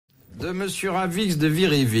De Monsieur Ravix de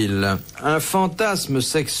Viryville. Un fantasme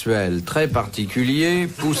sexuel très particulier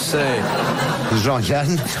poussait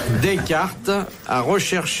Yanne. Descartes à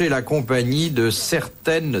rechercher la compagnie de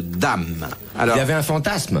certaines dames. Alors, il y avait un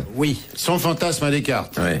fantasme. Oui. Son fantasme à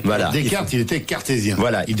Descartes. Oui. Voilà. Descartes, il était cartésien.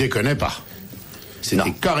 Voilà. Il déconnait pas.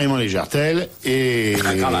 C'était carrément les jartelles et...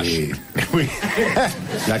 La cravache. Oui.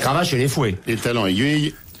 La cravache et les fouets. Les talons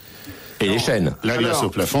aiguilles. Et les chaînes. La glace au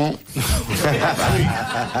plafond. Oui,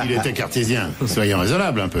 il était cartésien. Soyons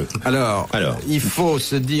raisonnables un peu. Alors, il faut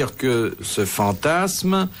se dire que ce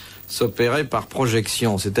fantasme s'opérait par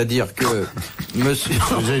projection, c'est-à-dire que monsieur...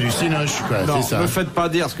 Vous avez du cinoche, quoi, Non, c'est ça. ne me faites pas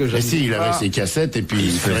dire ce que j'ai Mais dit. si, il avait ses cassettes et puis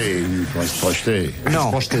il se projetait. Non, Il se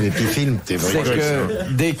projetait des petits films. c'est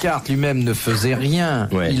que Descartes lui-même ne faisait rien.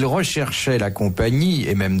 Ouais. Il recherchait la compagnie,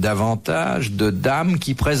 et même davantage, de dames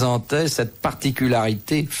qui présentaient cette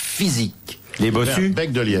particularité physique. Les bossus.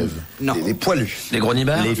 Bec de lièvre. Non. Les poilus. Les gros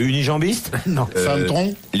nibards. Les unijambistes. Non. Femme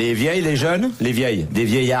tronc. Les vieilles, les jeunes. Les vieilles. Des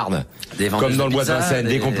vieillardes. Comme dans le bois de Vincennes.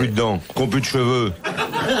 Des qui n'ont plus de dents. Qui n'ont plus de cheveux.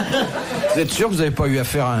 Vous êtes sûr que vous n'avez pas eu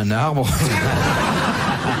affaire à un arbre?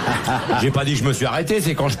 J'ai pas dit que je me suis arrêté,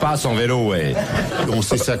 c'est quand je passe en vélo, ouais. On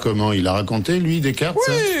sait ça comment? Il a raconté, lui, Descartes,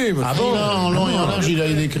 ça? Oui, Ah bon? En long et en large, il a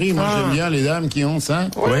décrit. Moi, j'aime bien les dames qui ont ça.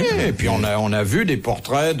 oui. Et puis on a vu des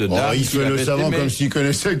portraits de dames Il qui fait le l'avaient savant aimé. comme s'il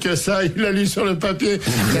connaissait que ça. Il l'a lu sur le papier.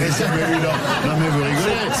 Vous avez jamais lu non, mais vous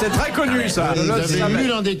rigolez. C'est très connu, ça. Vous Je le avez savais. lu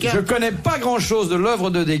dans Descartes? Je connais pas grand-chose de l'œuvre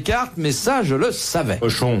de Descartes, mais ça, je le savais.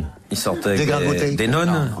 Cochon. Il sortait Des avec gravautés. des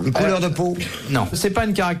nonnes. Une couleur de peau. Non, c'est pas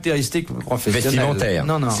une caractéristique professionnelle. Vestimentaire.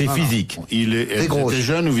 Non, C'est non. physique. Elle grosse. était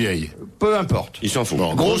jeune ou vieille? Peu importe. Il s'en fout.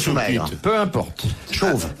 Bon, Grosse grosse ou ou maigre? petite? Peu importe.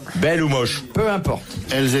 Chauve. Belle ou moche. Peu importe.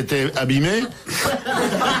 Elles étaient abîmées?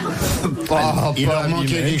 Il leur manquait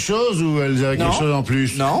quelque chose ou elles avaient Non. quelque chose en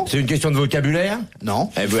plus? Non, C'est une question de vocabulaire. non.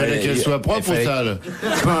 Eh Il ben, fallait qu'elles soient propres ou fallait- sales?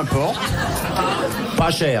 Peu importe.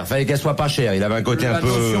 Pas cher. Fallait qu'elle soit pas chère. Il avait un côté La un peu.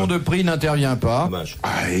 notion de prix n'intervient pas. Dommage.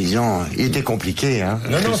 Il était compliqué, hein.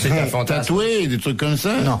 Non, c'était un fantasme. Tatouées, des trucs comme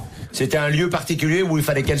ça? Non, C'était un lieu particulier où il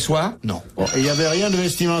fallait qu'elle soit. non. Bon, et il n'y avait rien de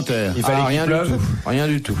vestimentaire. Il fallait qu'il rien pleuve. du tout. Rien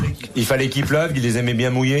du tout. Il fallait qu'il pleuve. Il les aimait bien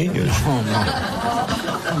mouillés.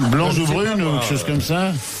 Blanche ou brune ou quelque chose comme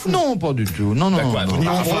ça? Non, pas du tout. Non, non. quoi, non. bon,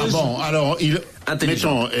 Enfin, bon, alors,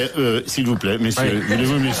 Intelligent. mettons, s'il vous plaît, messieurs,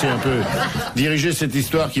 voulez-vous me laisser un peu diriger cette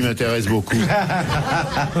histoire qui m'intéresse beaucoup?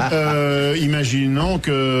 Imaginons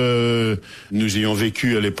que nous ayons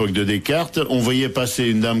vécu à l'époque de Descartes, on voyait passer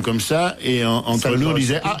une dame comme ça, et entre nous, on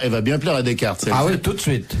disait, ah, elle va bien plaire à Descartes. Ah celle-ci. oui, tout de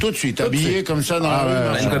suite. Tout de suite, habillée comme ça dans la rue.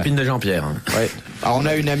 On a une copine de Jean-Pierre. Ouais. Alors on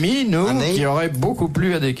a une amie, nous, Année. qui aurait beaucoup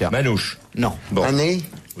plu à Descartes. Manouche. Non. Bon. Un nez.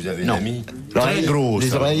 Vous avez une Non. amie. Très grosse.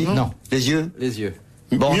 Les oreilles. Non. Les yeux. Les yeux.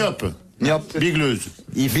 Myope. Myope. Bigleuse.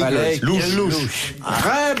 Il fallait Louche.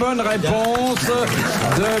 Très bonne réponse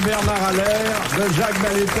de Bernard Allaire, de Jacques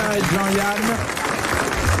Balutin et de Jean-Yanne.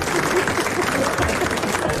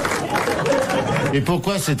 Et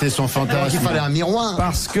pourquoi c'était son Il fantasme? fallait un miroir.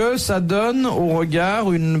 Parce que ça donne au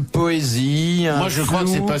regard une poésie, un Moi, je crois que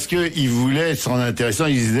flou. c'est parce qu'il voulait être intéressant.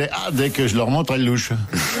 Il disait, ah, dès que je leur montre, elle louche. Vous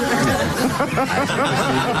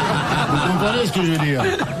comprenez ce que je veux dire?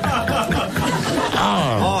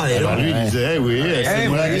 Alors lui, il disait, oui, c'est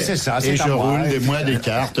moi, oui, c'est ça, c'est et à je moi. roule des mois des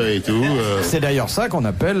cartes et tout. C'est d'ailleurs ça qu'on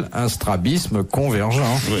appelle un strabisme convergent.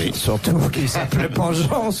 Oui. Surtout qu'il s'appelait pas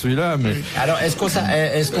Jean, celui-là, mais Alors, est-ce qu'on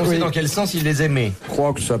sait dans quel sens il les aimait? je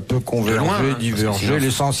crois que ça peut converger, loin, hein, diverger.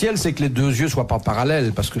 L'essentiel, c'est que les deux yeux soient pas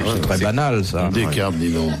parallèles, parce que c'est très banal, ça. Descartes, dis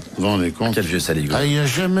donc. Vous vous rendez compte? Quel vieux saligo. Ah, il n'y a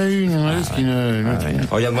jamais eu une journaliste qui ne...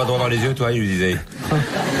 Regarde-moi droit dans les yeux, toi, il lui disait.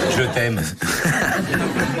 Je t'aime.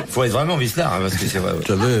 Faut être vraiment vicelard, hein, parce que c'est vrai. Vous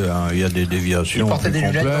savez, hein, il y a des déviations Il portait plus des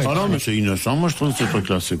lunettes. complexes. Ah non, mais c'est innocent. Moi, je trouve que ces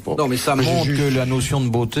trucs-là, c'est pas... Non, mais ça montre que la notion de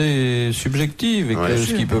beauté est subjective et que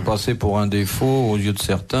ce qui peut passer pour un défaut aux yeux de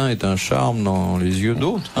certains est un charme dans les yeux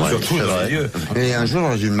d'autres. hein. Surtout dans les yeux. Et un jour,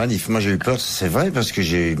 dans une manif, moi j'ai eu peur, c'est vrai, parce que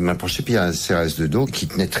j'ai m'approché, puis il y a un CRS de dos qui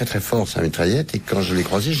tenait très très fort sa mitraillette, et quand je l'ai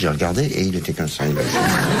croisé, j'ai regardé, et il était comme ça.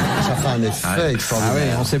 Ça fait un effet Ah extraordinaire.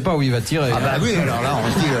 ouais, on sait pas où il va tirer. Ah bah oui, alors là,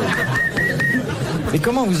 on se dit... Et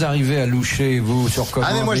comment vous arrivez à loucher, vous, sur comment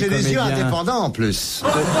Ah mais moi j'ai les des yeux comédiens indépendants en plus.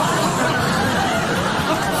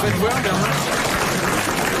 Faites voir, Bernard.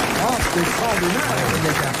 Oh, c'est extraordinaire.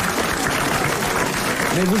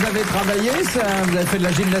 Mais vous avez travaillé, ça? Vous avez fait de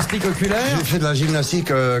la gymnastique oculaire? J'ai fait de la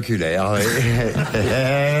gymnastique oculaire, oui.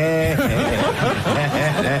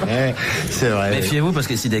 C'est vrai. Méfiez-vous parce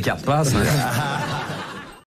que si Descartes passe.